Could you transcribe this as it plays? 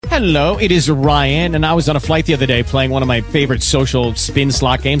Hello, it is Ryan, and I was on a flight the other day playing one of my favorite social spin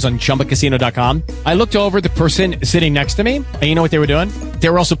slot games on ChumbaCasino.com. I looked over at the person sitting next to me, and you know what they were doing? They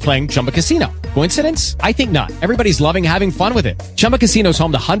were also playing Chumba Casino. Coincidence? I think not. Everybody's loving having fun with it. Chumba Casino is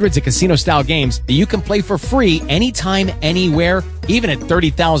home to hundreds of casino-style games that you can play for free anytime, anywhere, even at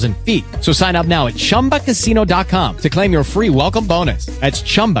 30,000 feet. So sign up now at ChumbaCasino.com to claim your free welcome bonus. That's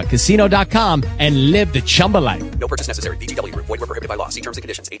ChumbaCasino.com and live the Chumba life. No purchase necessary. VGW. Void where prohibited by law. See terms and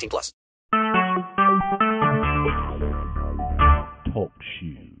conditions. 18+. Talk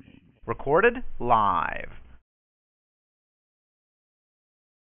shoes. Recorded live.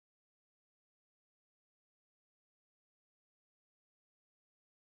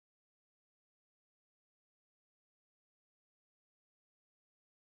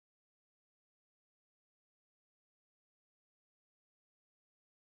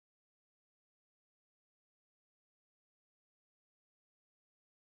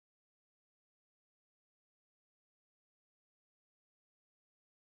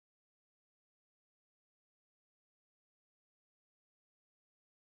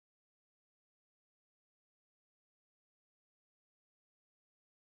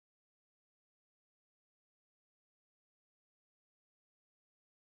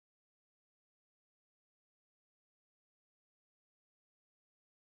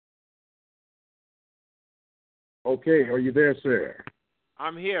 Okay, are you there, sir?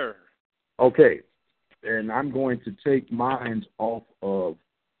 I'm here. Okay, and I'm going to take mine off of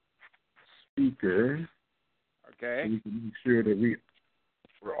speaker. Okay. So we can make sure that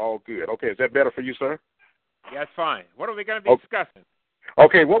we're all good. Okay, is that better for you, sir? Yeah, that's fine. What are we going to be discussing?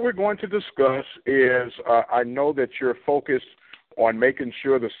 Okay, what we're going to discuss is I know that you're focused on making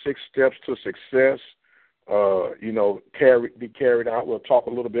sure the 6 steps to success, be carried out. We'll talk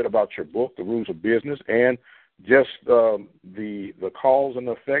a little bit about your book, The Rules of Business, and just the cause and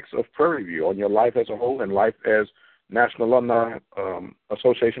effects of Prairie View on your life as a whole and life as National Alumni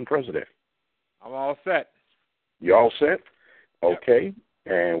Association president. I'm all set. You all set? Okay.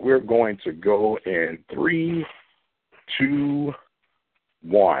 Yep. And we're going to go in 3, 2,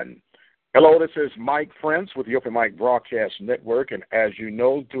 1. Hello, this is Mike Prince with the Open Mic Broadcast Network. And as you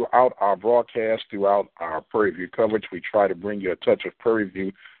know, throughout our broadcast, throughout our Prairie View coverage, we try to bring you a touch of Prairie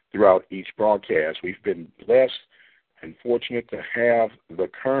View throughout each broadcast. We've been blessed and fortunate to have the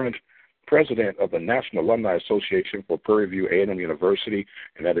current president of the National Alumni Association for Prairie View A&M University,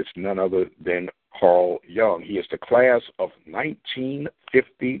 and that is none other than Carl Young. He is the class of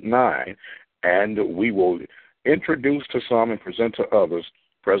 1959, and we will introduce to some and present to others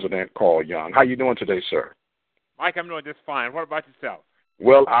President Carl Young. How you doing today, sir? Mike, I'm doing just fine. What about yourself?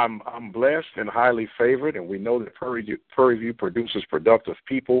 Well, I'm blessed and highly favored, and we know that Prairie View produces productive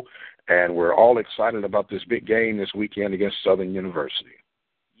people, and we're all excited about this big game this weekend against Southern University.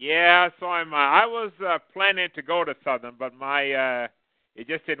 Yeah, so am I. I was planning to go to Southern, but it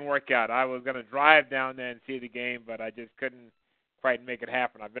just didn't work out. I was going to drive down there and see the game, but I just couldn't quite make it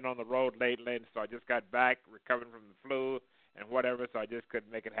happen. I've been on the road lately, and so I just got back recovering from the flu and whatever, so I just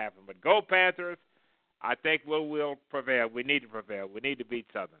couldn't make it happen. But go Panthers. I think we'll prevail. We need to prevail. We need to beat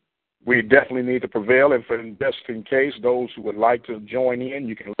Southern. We definitely need to prevail, and just in case, those who would like to join in,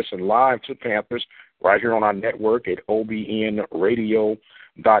 you can listen live to Panthers right here on our network at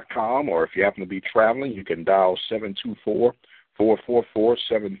obnradio.com, or if you happen to be traveling, you can dial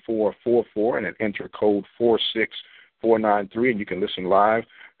 724-444-7444 and then enter code 46493, and you can listen live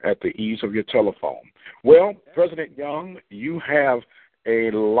at the ease of your telephone. Well, President Young, you have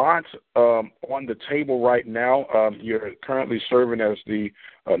a lot on the table right now. You're currently serving as the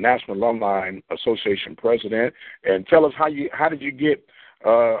National Alumni Association president. And tell us how did you get,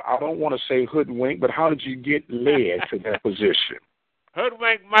 I don't want to say hoodwinked, but how did you get led to that position?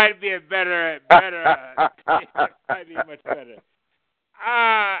 Hoodwink might be a better might be much better.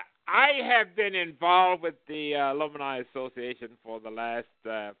 I have been involved with the Alumni Association for the last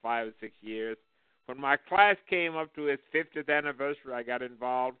 5 or 6 years. When my class came up to its 50th anniversary, I got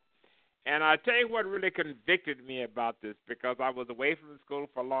involved. And I tell you what really convicted me about this, because I was away from the school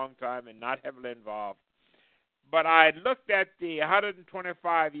for a long time and not heavily involved. But I looked at the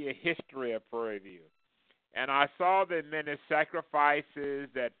 125-year history of Prairie View, and I saw the many sacrifices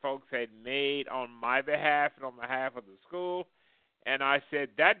that folks had made on my behalf and on behalf of the school. And I said,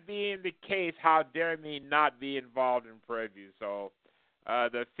 that being the case, how dare me not be involved in Prairie View? So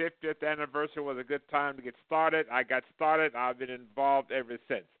the 50th anniversary was a good time to get started. I got started. I've been involved ever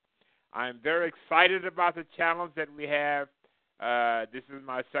since. I'm very excited about the challenge that we have. This is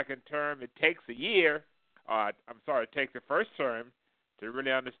my second term. It takes a year. It takes the first term to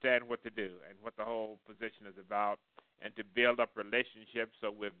really understand what to do and what the whole position is about. and to build up relationships.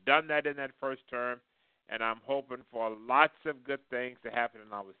 So we've done that in that first term, and I'm hoping for lots of good things to happen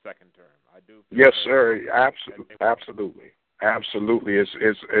in our second term. I do. Yes, sir. Absolutely. Absolutely.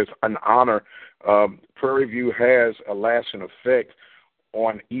 It's an honor. Prairie View has a lasting effect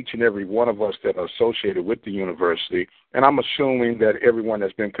on each and every one of us that are associated with the university, and I'm assuming that everyone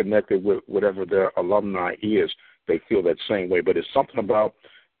that's been connected with whatever their alumni is, they feel that same way. But it's something about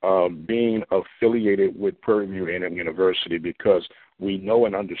being affiliated with Prairie View A&M University, because we know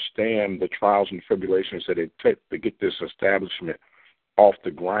and understand the trials and tribulations that it takes to get this establishment off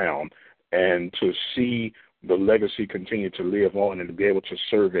the ground, and to see the legacy continue to live on and to be able to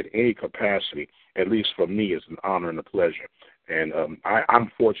serve at any capacity, at least for me, is an honor and a pleasure. And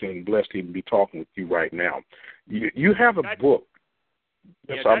I'm fortunate and blessed to even be talking with you right now. You have a book.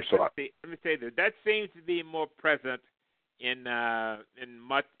 Yes, yeah, I'm sorry. Let me say that seems to be more present in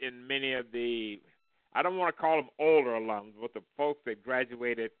many of the, I don't want to call them older alums, but the folks that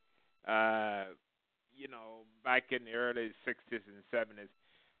graduated, back in the early 60s and 70s.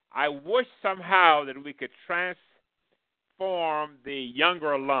 I wish somehow that we could transform the younger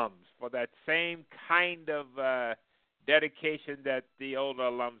alums for that same kind of dedication that the older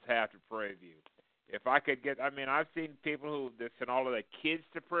alums have to Prairie View. If I could get, I've seen people who send all of their kids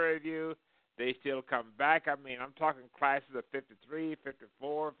to Prairie View. They still come back. I'm talking classes of 53,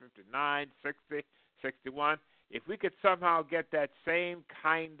 54, 59, 60, 61. If we could somehow get that same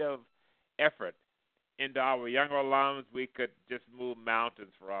kind of effort into our younger alums, we could just move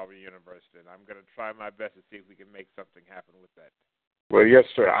mountains for our university. And I'm going to try my best to see if we can make something happen with that. Well, yes,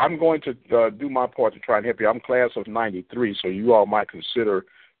 sir. I'm going to do my part to try and help you. I'm class of 93, so you all might consider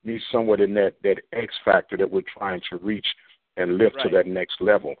me somewhat in that X factor that we're trying to reach and lift to that next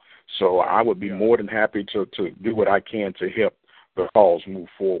level. So I would be more than happy to do what I can to help the cause move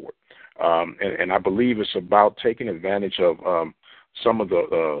forward. And I believe it's about taking advantage of some of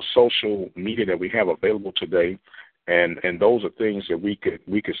the social media that we have available today, and those are things that we could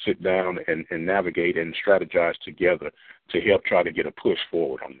sit down and navigate and strategize together to help try to get a push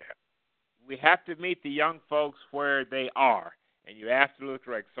forward on that. We have to meet the young folks where they are, and you're absolutely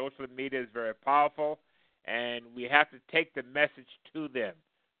correct. Social media is very powerful, and we have to take the message to them.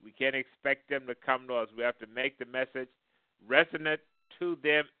 We can't expect them to come to us. We have to make the message resonate to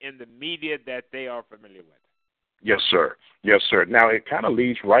them in the media that they are familiar with. Yes, sir. Yes, sir. Now, it kind of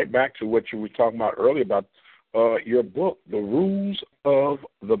leads right back to what you were talking about earlier about your book, The Rules of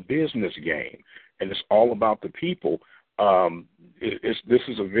the Business Game, and it's all about the people. This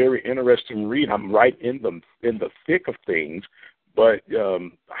is a very interesting read. I'm right in the thick of things, but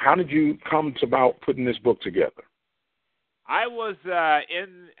how did you come to about putting this book together? I was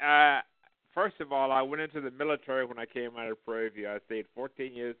first of all, I went into the military when I came out of Prairie View. I stayed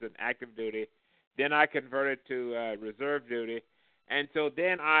 14 years in active duty. Then I converted to reserve duty. And so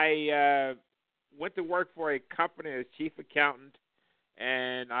then I went to work for a company as chief accountant,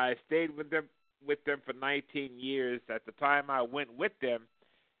 and I stayed with them for 19 years. At the time I went with them,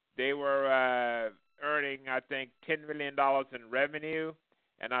 they were earning, I think, $10 million in revenue,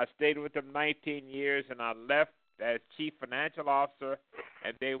 and I stayed with them 19 years, and I left as chief financial officer,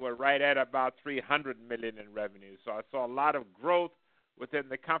 and they were right at about $300 million in revenue. So I saw a lot of growth within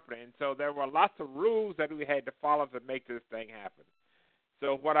the company, and so there were lots of rules that we had to follow to make this thing happen.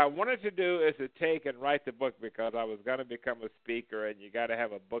 So what I wanted to do is to take and write the book, because I was going to become a speaker, and you got to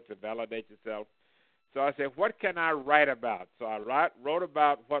have a book to validate yourself. So I said, what can I write about? So I wrote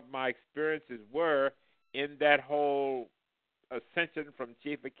about what my experiences were in that whole ascension from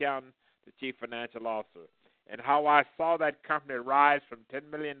chief accountant to chief financial officer, and how I saw that company rise from $10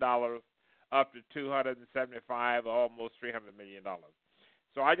 million up to $275, almost $300 million.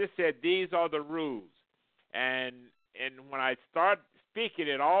 So I just said, these are the rules. And when I started speaking,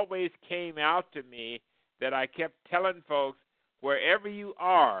 it always came out to me that I kept telling folks, wherever you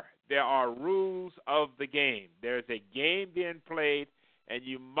are, there are rules of the game. There's a game being played, and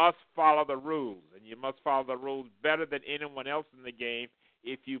you must follow the rules. And you must follow the rules better than anyone else in the game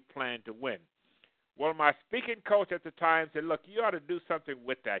if you plan to win. Well, my speaking coach at the time said, look, you ought to do something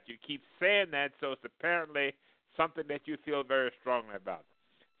with that. You keep saying that, so it's apparently something that you feel very strongly about.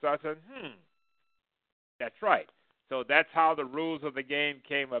 So I said, that's right. So that's how the rules of the game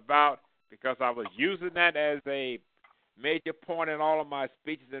came about, because I was using that as a major point in all of my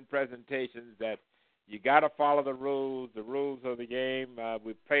speeches and presentations, that you got to follow the rules of the game.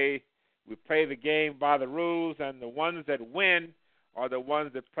 We play the game by the rules, and the ones that win are the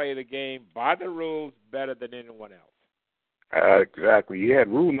ones that play the game by the rules better than anyone else. Exactly. You had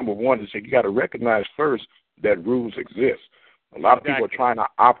rule number one to say you got to recognize first that rules exist. A lot of people are trying to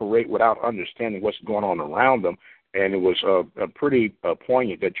operate without understanding what's going on around them, And it was pretty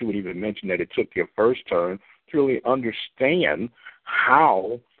poignant that you would even mention that it took your first term to really understand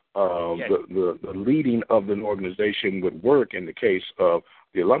how the leading of an organization would work in the case of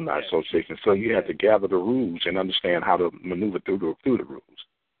the Alumni Association. So you had to gather the rules and understand how to maneuver through the rules.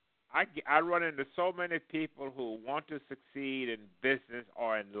 I run into so many people who want to succeed in business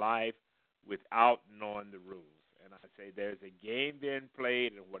or in life without knowing the rules. And I say there's a game being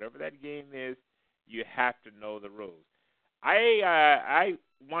played, and whatever that game is, you have to know the rules. I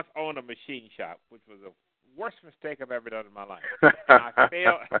once owned a machine shop, which was the worst mistake I've ever done in my life. And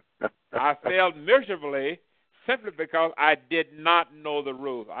I failed miserably simply because I did not know the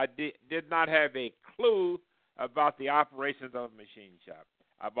rules. I did not have a clue about the operations of a machine shop.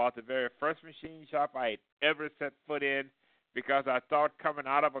 I bought the very first machine shop I had ever set foot in because I thought coming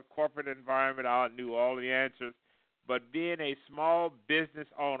out of a corporate environment I knew all the answers. But being a small business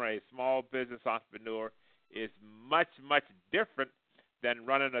owner, a small business entrepreneur, is much, much different than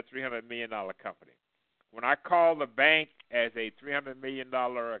running a $300 million company. When I called the bank as a $300 million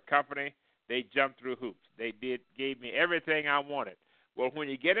company, they jumped through hoops. They gave me everything I wanted. Well, when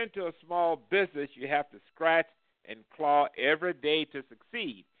you get into a small business, you have to scratch and claw every day to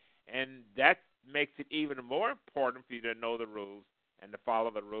succeed. And that makes it even more important for you to know the rules and to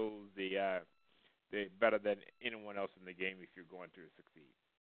follow the rules better than anyone else in the game if you're going to succeed.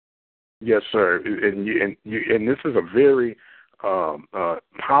 Yes, sir. And this is a very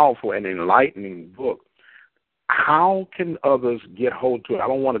powerful and enlightening book. How can others get hold to it? I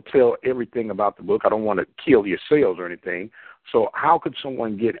don't want to tell everything about the book. I don't want to kill your sales or anything. So how could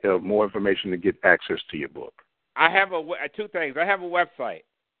someone get more information to get access to your book? I have two things. I have a website.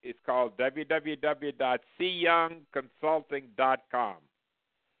 It's called www.cyoungconsulting.com.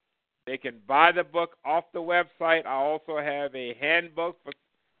 They can buy the book off the website. I also have a handbook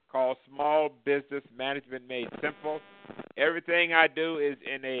called Small Business Management Made Simple. Everything I do is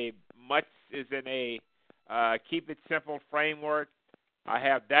in a keep it simple framework. I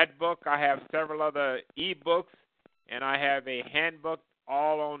have that book. I have several other e-books, and I have a handbook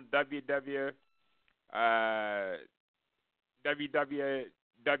all on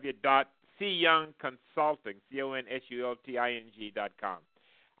www.cyoungconsulting.com.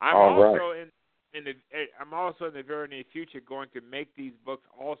 I'm also in the very near future going to make these books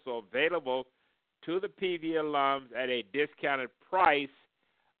also available to the PV alums at a discounted price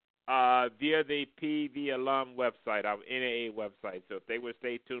via the PV alum website, our NAA website. So if they would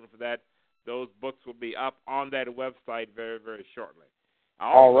stay tuned for that, those books will be up on that website very, very shortly. I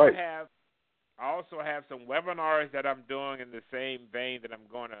also have some webinars that I'm doing in the same vein that I'm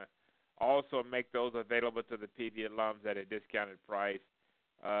going to also make those available to the PV alums at a discounted price.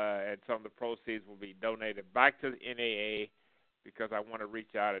 And some of the proceeds will be donated back to the NAA because I want to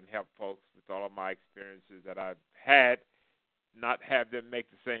reach out and help folks with all of my experiences that I've had, not have them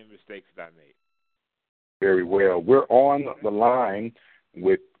make the same mistakes that I made. Very well. We're on the line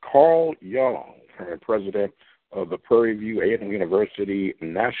with Carl Young, president of the Prairie View A&M University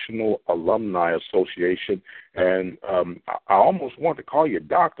National Alumni Association. And I almost want to call you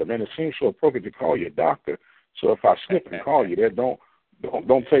doctor, man. It seems so appropriate to call you doctor. So if I slip and call you there, don't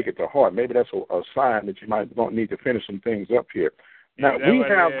take it to heart. Maybe that's a sign that you might need to finish some things up here. Now, we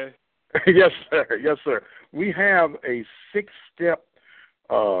have yes, sir. We have a 6-step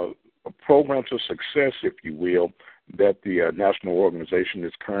program to success, if you will, that the national organization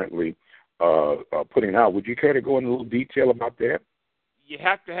is currently putting out. Would you care to go into a little detail about that? You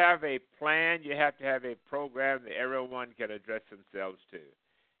have to have a plan. You have to have a program that everyone can address themselves to.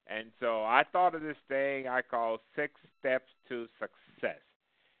 And so I thought of this thing I call 6 Steps to Success.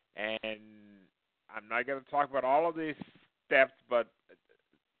 And I'm not going to talk about all of these steps, but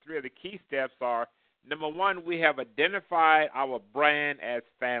 3 of the key steps are, number 1, we have identified our brand as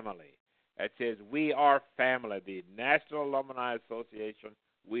family. That says we are family. The National Alumni Association,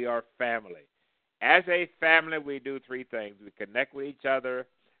 we are family. As a family, we do 3 things. We connect with each other,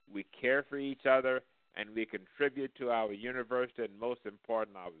 we care for each other, and we contribute to our university and, most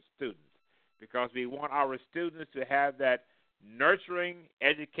important, our students, because we want our students to have that nurturing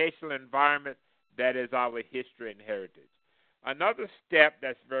educational environment that is our history and heritage. Another step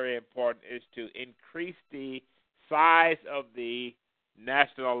that's very important is to increase the size of the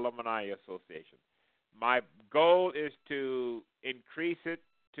National Alumni Association. My goal is to increase it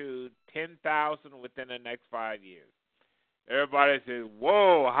to 10,000 within the next 5 years. Everybody says,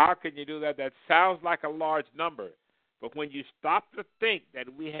 whoa, how can you do that? That sounds like a large number. But when you stop to think that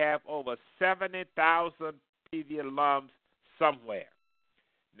we have over 70,000 PV alums somewhere.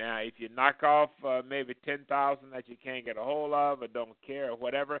 Now, if you knock off maybe 10,000 that you can't get a hold of or don't care or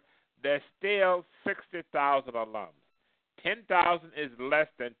whatever, there's still 60,000 alums. 10,000 is less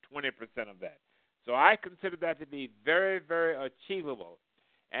than 20% of that. So I consider that to be very, very achievable.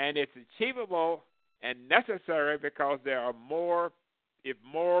 And it's achievable and necessary because there are more, if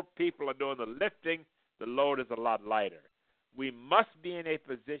more people are doing the lifting, the load is a lot lighter. We must be in a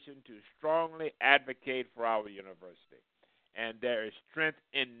position to strongly advocate for our university. And there is strength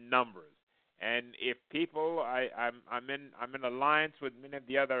in numbers. And if people, I'm in alliance with many of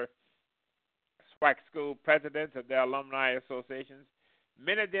the other SWAC school presidents of their alumni associations.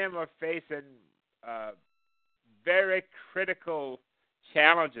 Many of them are facing very critical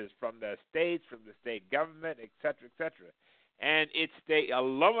challenges from the states, from the state government, et cetera, et cetera. And it's the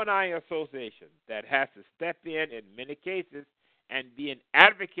alumni association that has to step in many cases and be an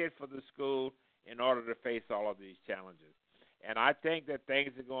advocate for the school in order to face all of these challenges. And I think that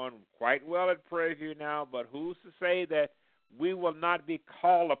things are going quite well at Prairie View now, but who's to say that we will not be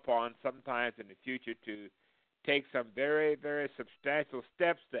called upon sometimes in the future to take some very, very substantial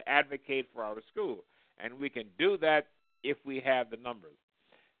steps to advocate for our school. And we can do that if we have the numbers.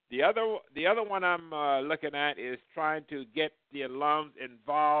 The other one I'm looking at is trying to get the alums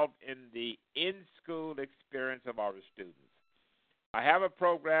involved in the in-school experience of our students. I have a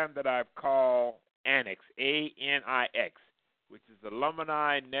program that I've called ANIX, A-N-I-X, which is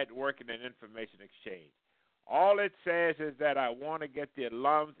Alumni Networking and Information Exchange. All it says is that I want to get the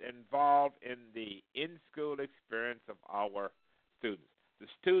alums involved in the in-school experience of our students. The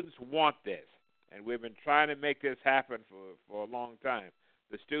students want this, and we've been trying to make this happen for a long time.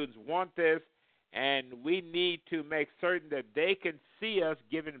 The students want this, and we need to make certain that they can see us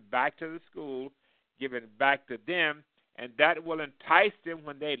giving back to the school, giving back to them, and that will entice them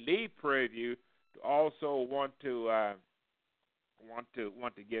when they leave Prairie View to also want to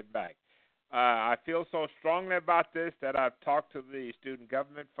give back. I feel so strongly about this that I've talked to the student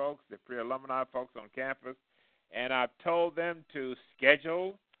government folks, the pre-alumni folks on campus, and I've told them to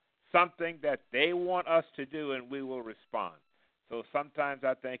schedule something that they want us to do, and we will respond. So sometimes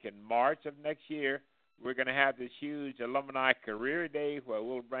I think in March of next year, we're going to have this huge alumni career day where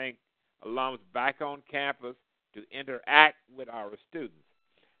we'll bring alums back on campus to interact with our students.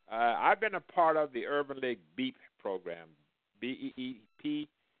 I've been a part of the Urban League BEEP program, B-E-E-P,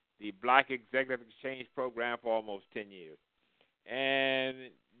 the Black Executive Exchange Program, for almost 10 years. And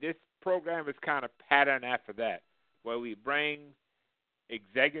this program is kind of patterned after that, where we bring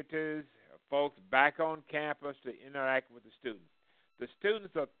executives, folks back on campus to interact with the students. The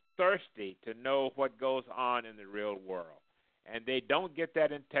students are thirsty to know what goes on in the real world. And they don't get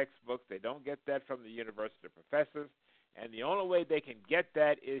that in textbooks. They don't get that from the university professors. And the only way they can get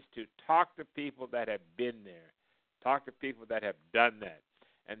that is to talk to people that have been there, talk to people that have done that.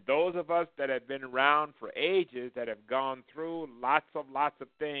 And those of us that have been around for ages, that have gone through lots of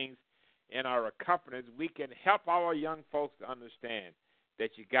things in our companies, we can help our young folks to understand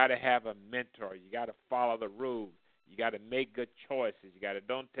that you got to have a mentor. You got to follow the rules. You got to make good choices. You got to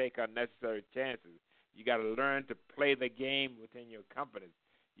don't take unnecessary chances. You got to learn to play the game within your companies.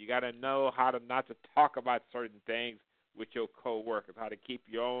 You got to know how to not to talk about certain things with your coworkers, how to keep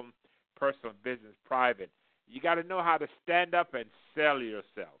your own personal business private. You got to know how to stand up and sell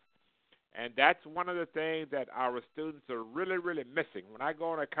yourself. And that's one of the things that our students are really, really missing. When I go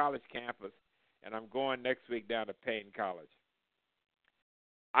on a college campus, and I'm going next week down to Payne College,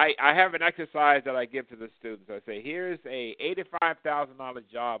 I have an exercise that I give to the students. I say, here's a $85,000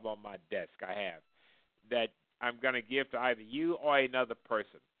 job on my desk I have that I'm going to give to either you or another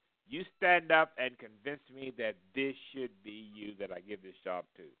person. You stand up and convince me that this should be you that I give this job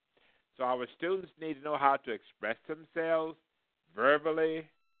to. So our students need to know how to express themselves verbally,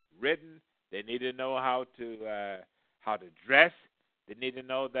 written. They need to know how to dress. They need to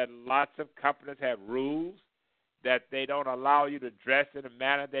know that lots of companies have rules that they don't allow you to dress in a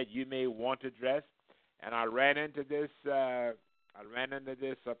manner that you may want to dress. And I ran into this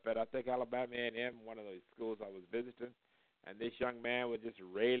up at, I think, Alabama A&M, one of those schools I was visiting. And this young man was just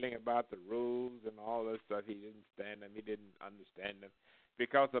railing about the rules and all this stuff. He didn't stand them. He didn't understand them.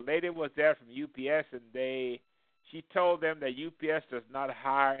 Because the lady was there from UPS, and she told them that UPS does not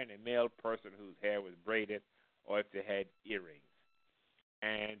hire a male person whose hair was braided or if they had earrings.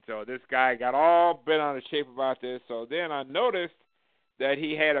 And so this guy got all bent out of shape about this. So then I noticed that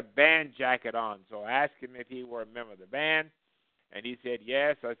he had a band jacket on. So I asked him if he were a member of the band, and he said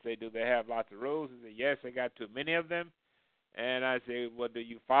yes. I said, do they have lots of rules? He said, yes, they got too many of them. And I said, well, do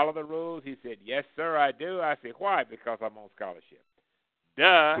you follow the rules? He said, yes, sir, I do. I said, why? Because I'm on scholarship.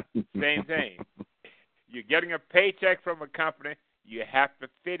 Duh, same thing. You're getting a paycheck from a company. You have to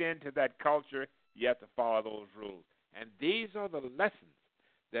fit into that culture. You have to follow those rules. And these are the lessons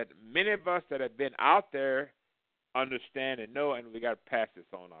that many of us that have been out there understand and know, and we got to pass this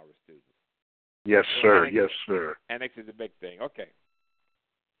on our students. Yes, So sir. Yes, sir. Annex is a big thing. Okay.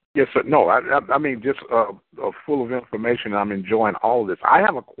 Yes, sir. No, I mean, just full of information. I'm enjoying all of this. I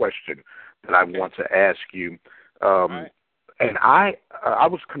have a question that I want to ask you. Right. And I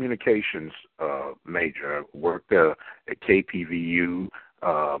was communications major. Worked at KPVU.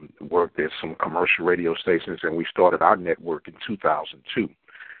 Worked at some commercial radio stations, and we started our network in 2002.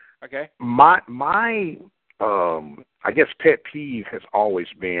 Okay. My I guess pet peeve has always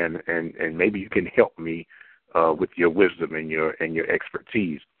been, and maybe you can help me with your wisdom and your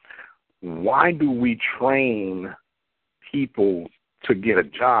expertise. Why do we train people to get a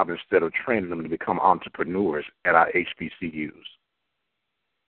job instead of training them to become entrepreneurs at our HBCUs?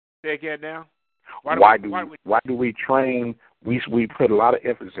 Say again now. Why do we train? We put a lot of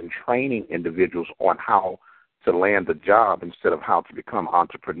emphasis in training individuals on how to land a job instead of how to become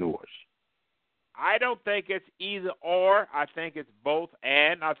entrepreneurs. I don't think it's either or. I think it's both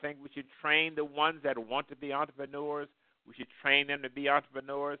and. I think we should train the ones that want to be entrepreneurs. We should train them to be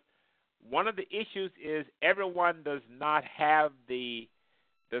entrepreneurs. One of the issues is everyone does not have the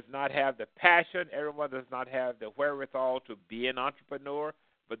passion. Everyone does not have the wherewithal to be an entrepreneur.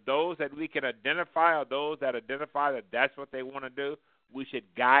 But those that we can identify, or those that identify that that's what they want to do, we should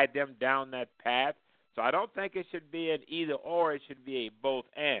guide them down that path. So I don't think it should be an either or. It should be a both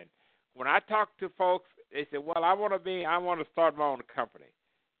and. When I talk to folks, they say, "Well, I want to start my own company."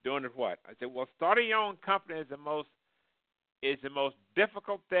 Doing it what? I said, "Well, starting your own company is the most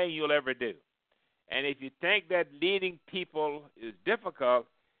difficult thing you'll ever do. And if you think that leading people is difficult,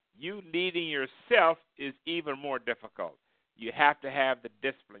 you leading yourself is even more difficult. You have to have the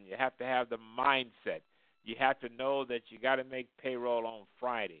discipline. You have to have the mindset. You have to know that you got to make payroll on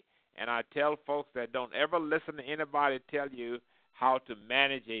Friday." And I tell folks that don't ever listen to anybody tell you how to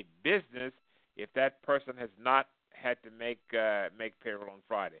manage a business if that person has not had to make payroll on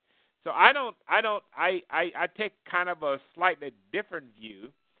Friday. So I take kind of a slightly different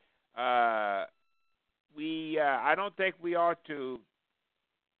view. I don't think we ought to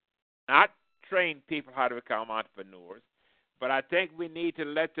not train people how to become entrepreneurs, but I think we need to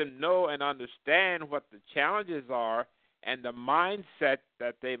let them know and understand what the challenges are and the mindset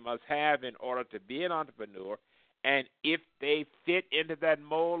that they must have in order to be an entrepreneur. And if they fit into that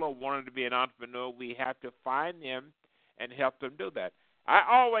mold or wanted to be an entrepreneur, we have to find them and help them do that. I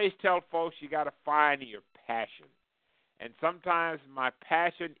always tell folks you got to find your passion. And sometimes my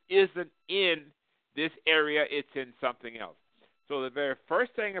passion isn't in this area, it's in something else. So the very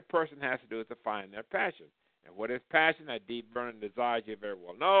first thing a person has to do is to find their passion. And what is passion? A deep burning desire, you very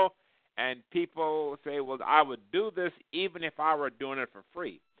well know. And people say, well, I would do this even if I were doing it for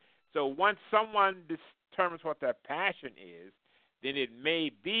free. So once someone determines what their passion is, then it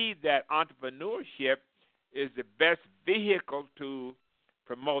may be that entrepreneurship is the best vehicle to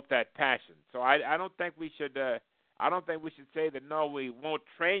promote that passion. So I don't think we should. I don't think we should say that no, we won't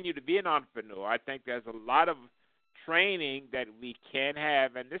train you to be an entrepreneur. I think there's a lot of training that we can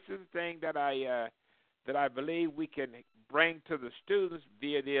have, and this is the thing that I believe we can bring to the students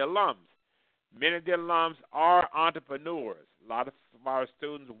via the alums. Many of the alums are entrepreneurs. A lot of our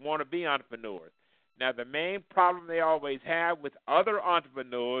students want to be entrepreneurs. Now, the main problem they always have with other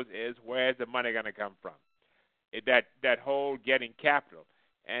entrepreneurs is where's the money going to come from? That whole getting capital.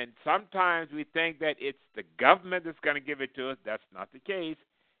 And sometimes we think that it's the government that's going to give it to us. That's not the case.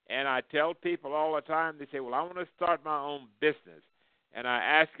 And I tell people all the time, they say, well, I want to start my own business. And I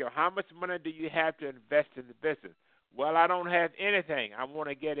ask them, how much money do you have to invest in the business? Well, I don't have anything. I want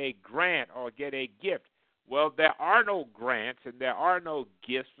to get a grant or get a gift. Well, there are no grants and there are no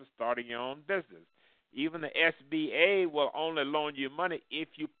gifts for starting your own business. Even the SBA will only loan you money if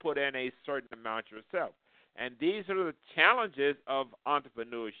you put in a certain amount yourself. And these are the challenges of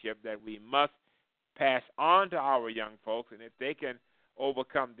entrepreneurship that we must pass on to our young folks. And if they can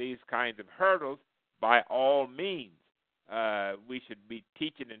overcome these kinds of hurdles, by all means, we should be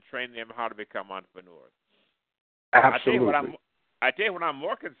teaching and training them how to become entrepreneurs. Absolutely. I tell you what I'm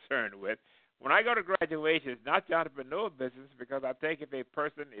more concerned with. When I go to graduation, it's not the entrepreneur business, because I think if a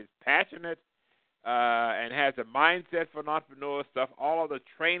person is passionate and has a mindset for an entrepreneur stuff, all of the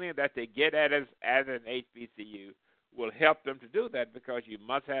training that they get at as an HBCU will help them to do that, because you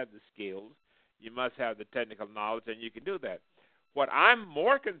must have the skills, you must have the technical knowledge, and you can do that. What I'm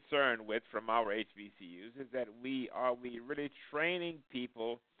more concerned with from our HBCUs is that we really training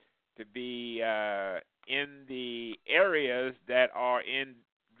people to be in the areas that are in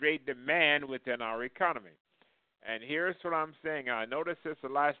great demand within our economy. And here's what I'm saying. I noticed this the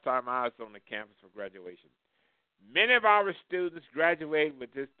last time I was on the campus for graduation. Many of our students graduate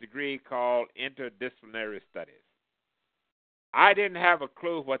with this degree called interdisciplinary studies. I didn't have a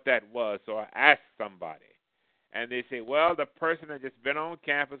clue what that was, so I asked somebody. And they say, well, the person had just been on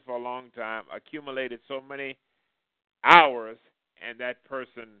campus for a long time, accumulated so many hours, and that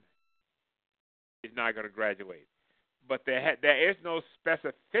person is not going to graduate. But there is no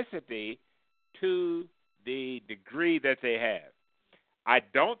specificity to the degree that they have. I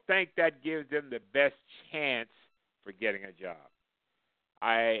don't think that gives them the best chance for getting a job.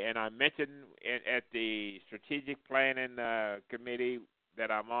 I mentioned at the strategic planning committee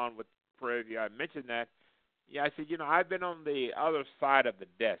that I'm on with Prairie View, I mentioned that. Yeah, I said, I've been on the other side of the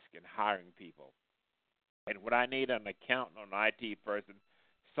desk in hiring people. And what I need an accountant or an IT person,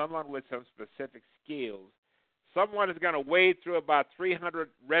 someone with some specific skills. Someone is going to wade through about 300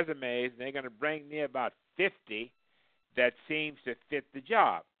 resumes, and they're going to bring me about 50 that seems to fit the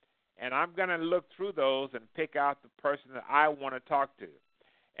job. And I'm going to look through those and pick out the person that I want to talk to.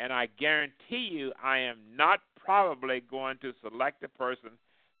 And I guarantee you I am not probably going to select a person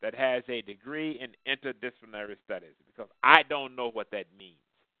that has a degree in interdisciplinary studies because I don't know what that means.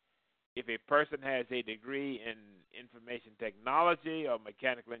 If a person has a degree in information technology or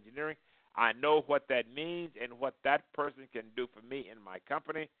mechanical engineering, I know what that means and what that person can do for me in my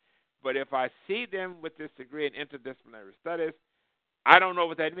company. But if I see them with this degree in interdisciplinary studies, I don't know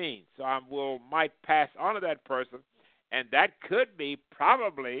what that means. So I might pass on to that person, and that could be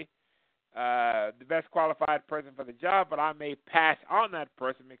probably the best qualified person for the job, but I may pass on that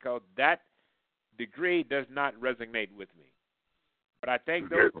person because that degree does not resonate with me. But I think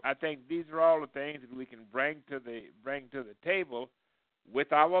these are all the things that we can bring to the table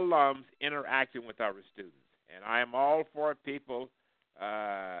with our alums interacting with our students. And I am all for people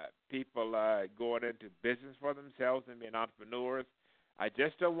going into business for themselves and being entrepreneurs. I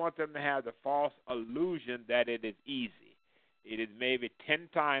just don't want them to have the false illusion that it is easy. It is maybe 10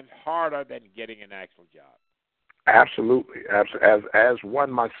 times harder than getting an actual job. Absolutely. As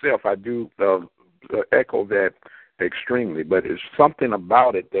one myself, I do echo that extremely. But it's something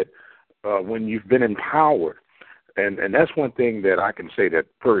about it that when you've been empowered, and that's one thing that I can say that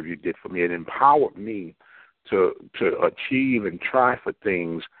Purview did for me. It empowered me to achieve and try for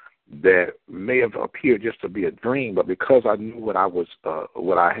things that may have appeared just to be a dream, but because I knew what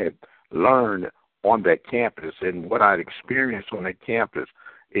I had learned on that campus and what I'd experienced on that campus,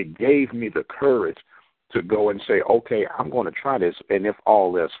 it gave me the courage to go and say, okay, I'm going to try this, and if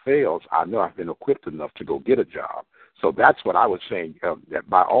all else fails, I know I've been equipped enough to go get a job. So that's what I was saying, that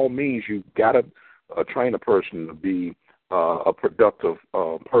by all means, you've got to train a person to be a productive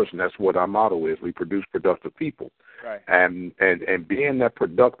person. That's what our motto is. We produce productive people. Right. And being that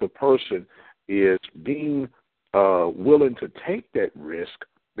productive person is being willing to take that risk,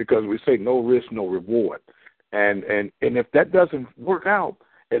 because we say no risk, no reward. And if that doesn't work out,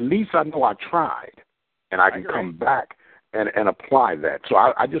 at least I know I tried, and I can come back and apply that. So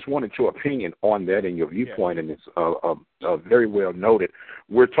I just wanted your opinion on that and your viewpoint, and it's very well noted.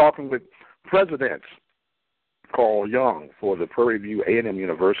 We're talking with President Carl Young for the Prairie View A&M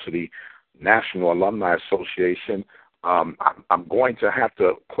University National Alumni Association. I'm going to have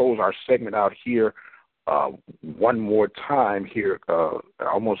to close our segment out here one more time here. I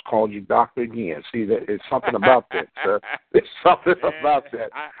almost called you doctor again. See, that it's something about that, sir. It's something about that.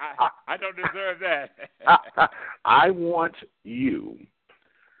 I don't deserve that. I want you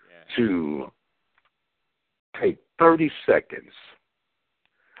to take 30 seconds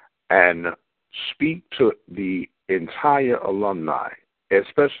and speak to the entire alumni,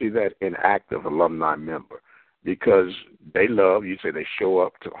 especially that inactive alumni member, because they love, you say they show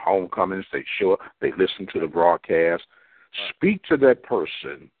up to homecomings, they show up, they listen to the broadcast. Speak to that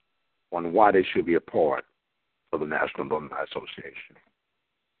person on why they should be a part of the National Alumni Association.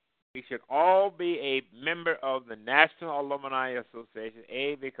 We should all be a member of the National Alumni Association,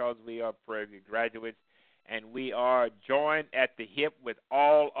 because we are Prairie View graduates, and we are joined at the hip with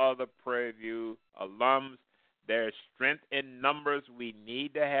all other Prairie View alums. There's strength in numbers. We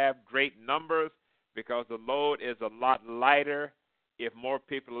need to have great numbers because the load is a lot lighter if more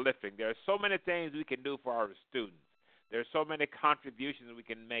people are lifting. There are so many things we can do for our students. There are so many contributions we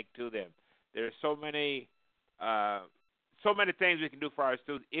can make to them. There are so many things we can do for our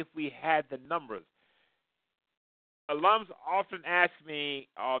students if we had the numbers. Alums often ask me,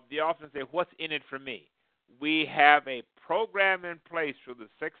 they often say, what's in it for me? We have a program in place through the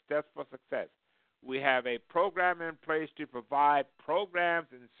 6 Steps for Success. We have a program in place to provide programs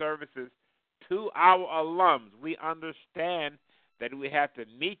and services to our alums. We understand that we have to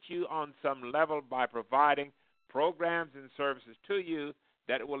meet you on some level by providing programs and services to you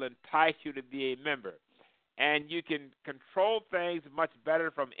that will entice you to be a member. and you can control things much better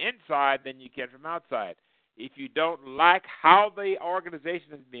from inside than you can from outside. If you don't like how the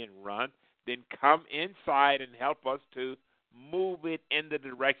organization is being run, then come inside and help us to move it in the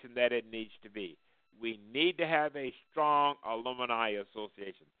direction that it needs to be. We need to have a strong alumni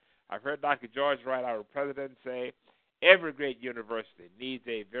association. I've heard Dr. George Wright, our president, say every great university needs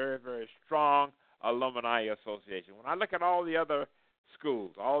a very, very strong alumni association. When I look at all the other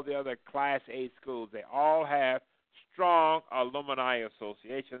schools, all the other Class A schools, they all have strong alumni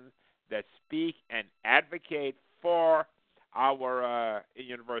associations that speak and advocate for our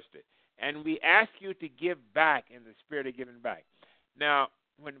university. And we ask you to give back in the spirit of giving back. Now,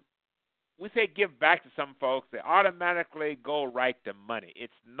 when we say give back to some folks, they automatically go right to money.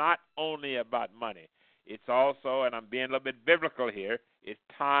 It's not only about money. It's also, and I'm being a little bit biblical here, it's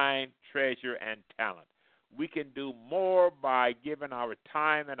time, treasure, and talent. We can do more by giving our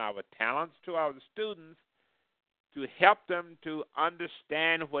time and our talents to our students to help them to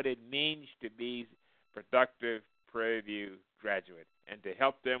understand what it means to be productive Prairie View graduate and to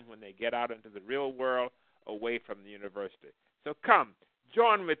help them when they get out into the real world away from the university. So come,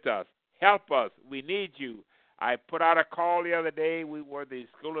 join with us. Help us. We need you. I put out a call the other day. We were the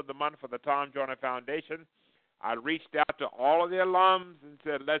School of the Month for the Tom Joyner Foundation. I reached out to all of the alums and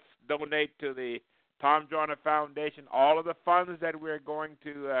said, let's donate to the Tom Joyner Foundation. All of the funds that we're going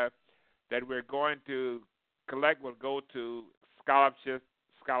to collect will go to scholarships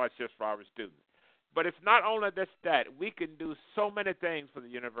for our students. But it's not only just that. We can do so many things for the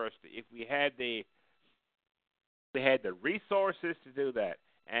university if we had the resources to do that.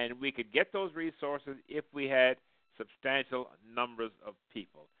 And we could get those resources if we had substantial numbers of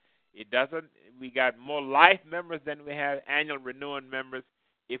people. We got more life members than we have annual renewing members.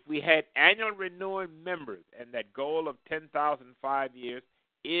 If we had annual renewing members, and that goal of 10,000 in 5 years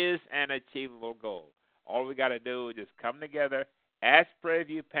is an achievable goal. All we got to do is just come together as Prairie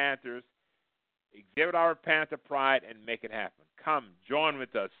View Panthers, exhibit our Panther pride, and make it happen. Come, join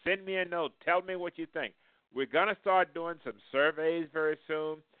with us. Send me a note. Tell me what you think. We're going to start doing some surveys very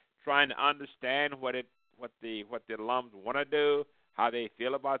soon, trying to understand what the alums want to do, how they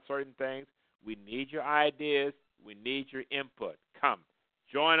feel about certain things. We need your ideas. We need your input. Come,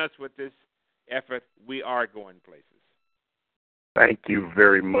 join us with this effort. We are going places. Thank you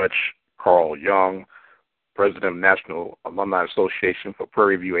very much, Carl Young, President of National Alumni Association for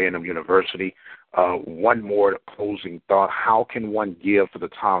Prairie View A&M University. One more closing thought. How can one give to the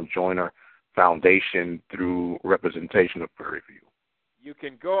Tom Joyner Foundation through representation of Prairie View? You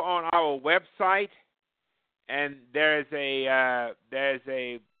can go on our website, and there's a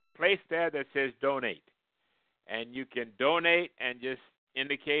place there that says donate, and you can donate and just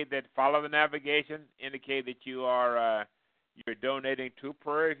indicate that, follow the navigation, indicate that you're donating to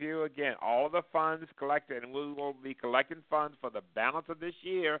Prairie View. Again, all of the funds collected, and we will be collecting funds for the balance of this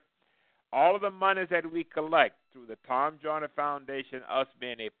year. All of the monies that we collect through the Tom Joyner Foundation, us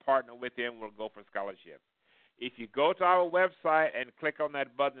being a partner with him, will go for scholarships. If you go to our website and click on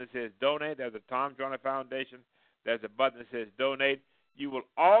that button that says donate, there's a Tom Joyner Foundation, there's a button that says donate. You will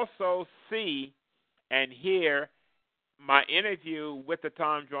also see and hear my interview with the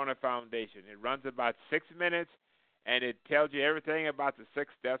Tom Joyner Foundation. It runs about 6 minutes, and it tells you everything about the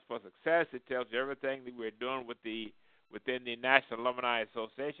 6 steps for success. It tells you everything that we're doing within the National Alumni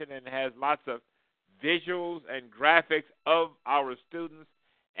Association, and it has lots of visuals and graphics of our students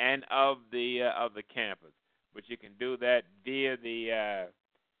and of the campus. But you can do that via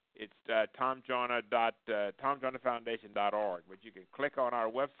it's tomjoynerfoundation.org. But you can click on our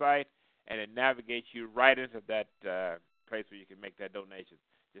website, and it navigates you right into that place where you can make that donation.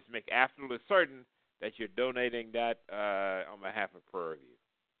 Just make absolutely certain that you're donating that on behalf of Prairie View.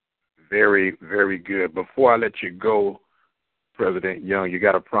 Very, very good. Before I let you go, President Young, you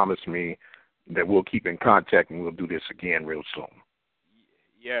got to promise me that we'll keep in contact and we'll do this again real soon.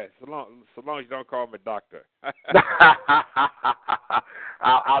 Yes, so long as you don't call me doctor.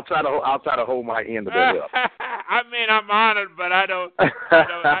 I'll try to hold my end of that up. I mean, I'm honored, but I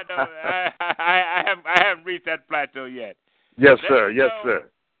haven't reached that plateau yet. Yes, sir. Yes, sir.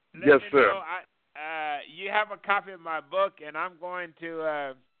 Yes, sir. You have a copy of my book, and I'm going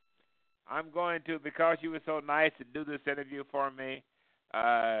to, because you were so nice to do this interview for me,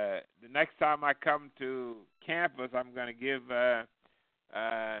 the next time I come to campus, I'm going to give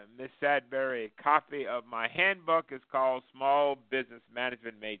Miss Sadbury a copy of my handbook. It's called Small Business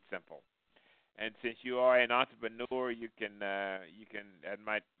Management Made Simple. And since you are an entrepreneur, you can that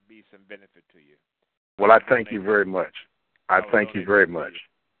might be some benefit to you. Well, I thank you very much. I thank you very much.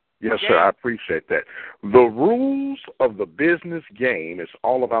 Yes, Okay? sir. I appreciate that. The rules of the business game is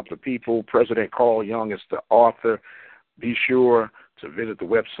all about the people. President Carl Jung is the author. Be sure to visit the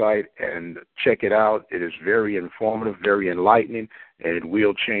website and check it out. It is very informative, very enlightening, and it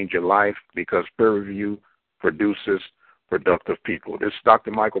will change your life because peer review produces productive people. This is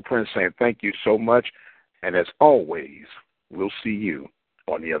Dr. Michael Prince saying thank you so much, and as always, we'll see you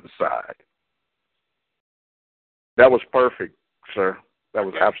on the other side. That was perfect, sir. That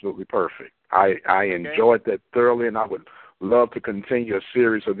was absolutely perfect. I enjoyed that thoroughly, and I would love to continue a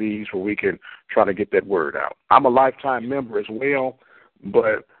series of these where we can try to get that word out. I'm a lifetime member as well,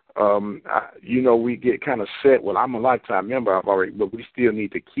 but we get kind of set. Well, I'm a lifetime member, but we still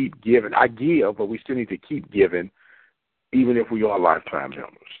need to keep giving. I give, but we still need to keep giving, even if we are lifetime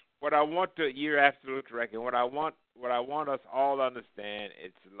members. What I want to, you're absolutely correct. And what I want us all to understand,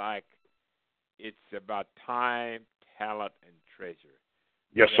 it's about time, talent, and treasure.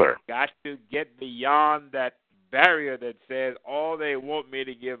 Yes, sir. Got to get beyond that barrier that says, oh, they want me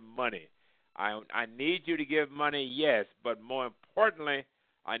to give money. I need you to give money, yes, but more importantly,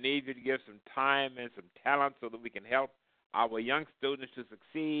 I need you to give some time and some talent so that we can help our young students to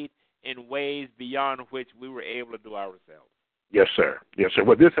succeed in ways beyond which we were able to do ourselves. Yes, sir. Yes, sir.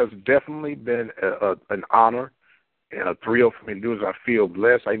 Well, this has definitely been an honor and a thrill for me to do this. I feel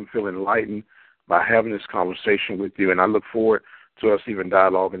blessed. I even feel enlightened by having this conversation with you, and I look forward to us even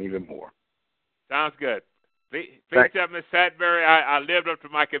dialoguing even more. Sounds good. Please tell Ms. Sadbury I lived up to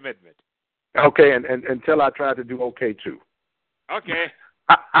my commitment. Okay, and until I try to do okay, too. Okay.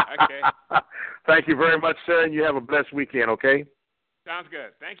 Okay. Thank you very much, sir, and you have a blessed weekend, okay? Sounds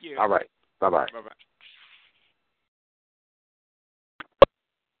good. Thank you. All right. Bye-bye. Bye-bye.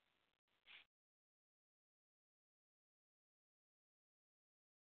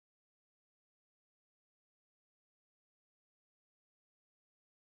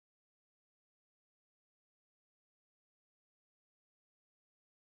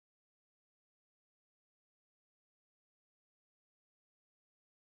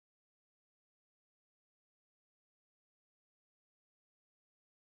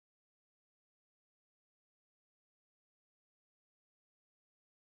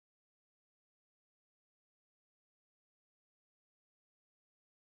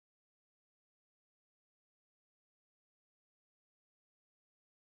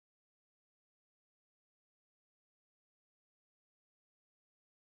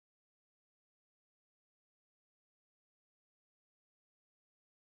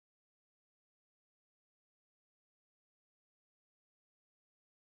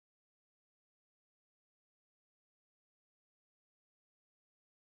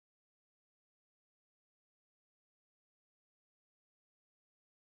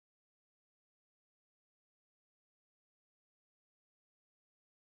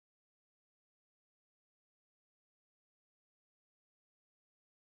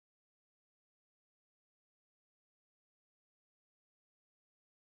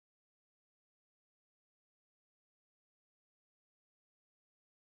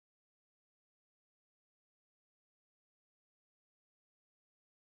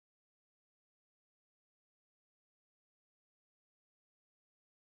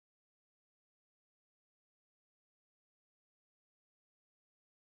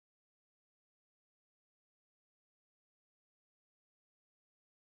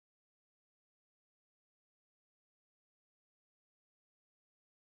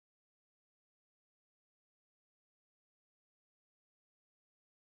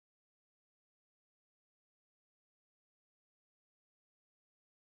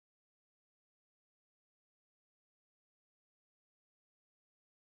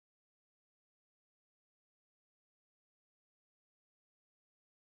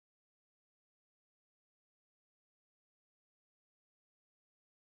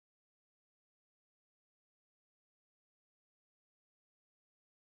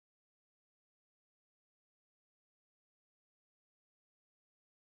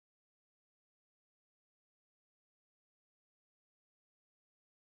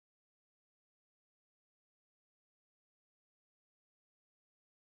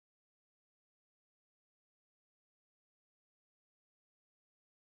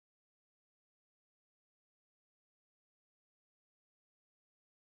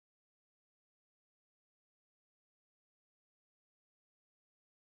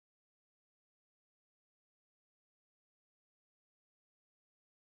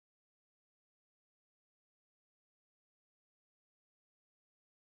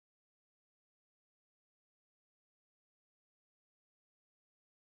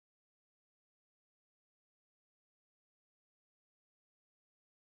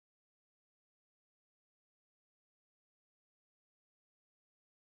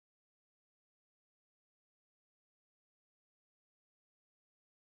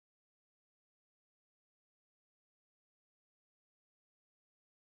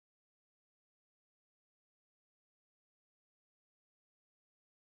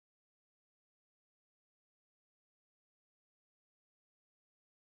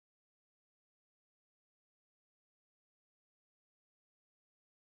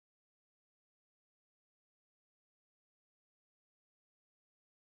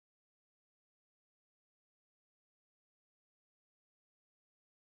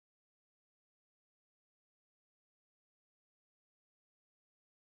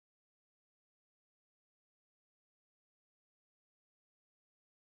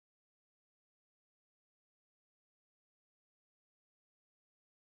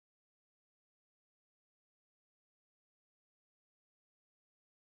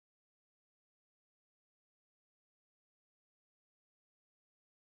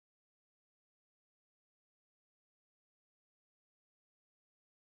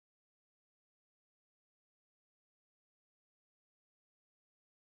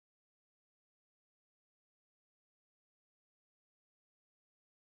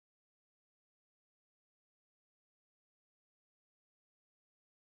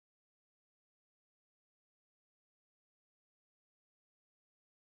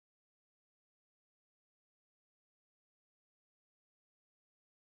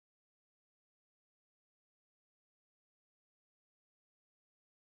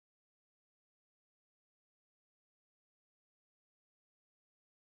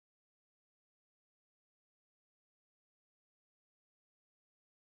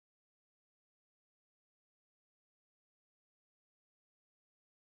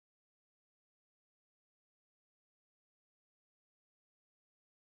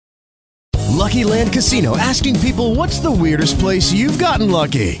 Lucky Land Casino, asking people, what's the weirdest place you've gotten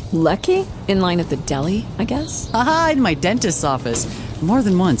lucky? Lucky? In line at the deli, I guess? Aha, in my dentist's office. More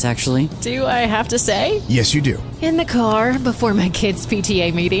than once, actually. Do I have to say? Yes, you do. In the car before my kids'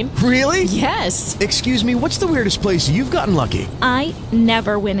 PTA meeting. Really? Yes. Excuse me, what's the weirdest place you've gotten lucky? I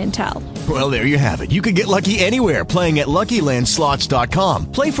never win and tell. Well, there you have it. You can get lucky anywhere, playing at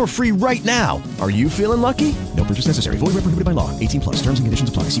LuckyLandSlots.com. Play for free right now. Are you feeling lucky? No purchase necessary. Void where prohibited by law. 18+. Terms and conditions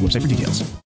apply. See website for details.